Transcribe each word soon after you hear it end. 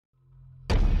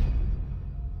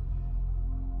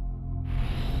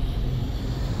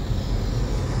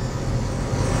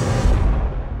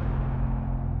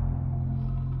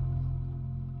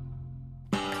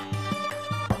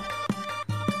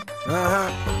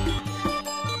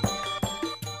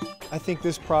I think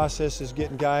this process is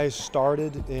getting guys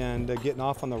started and getting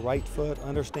off on the right foot,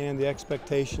 understand the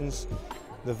expectations,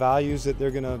 the values that they're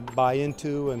going to buy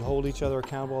into and hold each other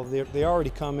accountable. They already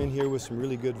come in here with some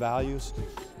really good values,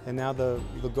 and now the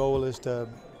goal is to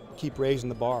keep raising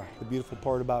the bar. The beautiful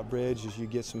part about Bridge is you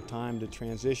get some time to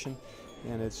transition,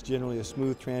 and it's generally a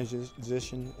smooth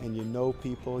transition, and you know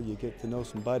people, you get to know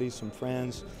some buddies, some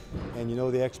friends, and you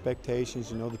know the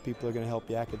expectations, you know the people are going to help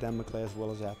you academically as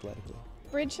well as athletically.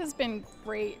 Bridge has been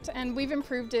great, and we've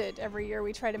improved it every year.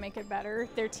 We try to make it better.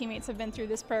 Their teammates have been through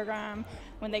this program.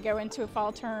 When they go into a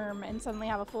fall term and suddenly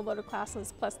have a full load of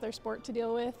classes plus their sport to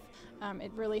deal with,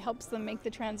 it really helps them make the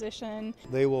transition.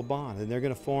 They will bond, and they're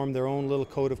going to form their own little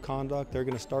code of conduct. They're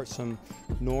going to start some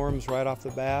norms right off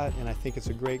the bat, and I think it's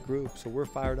a great group. So we're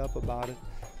fired up about it,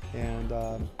 and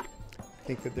I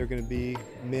think that they're going to be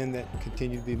men that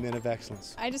continue to be men of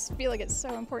excellence. I just feel like it's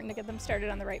so important to get them started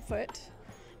on the right foot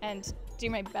and do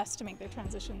my best to make their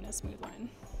transition a smooth one.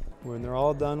 When they're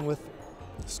all done with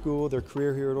school, their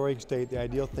career here at Oregon State, the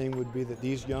ideal thing would be that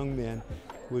these young men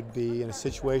would be in a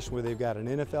situation where they've got an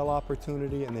NFL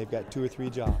opportunity and they've got 2 or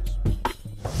 3 jobs.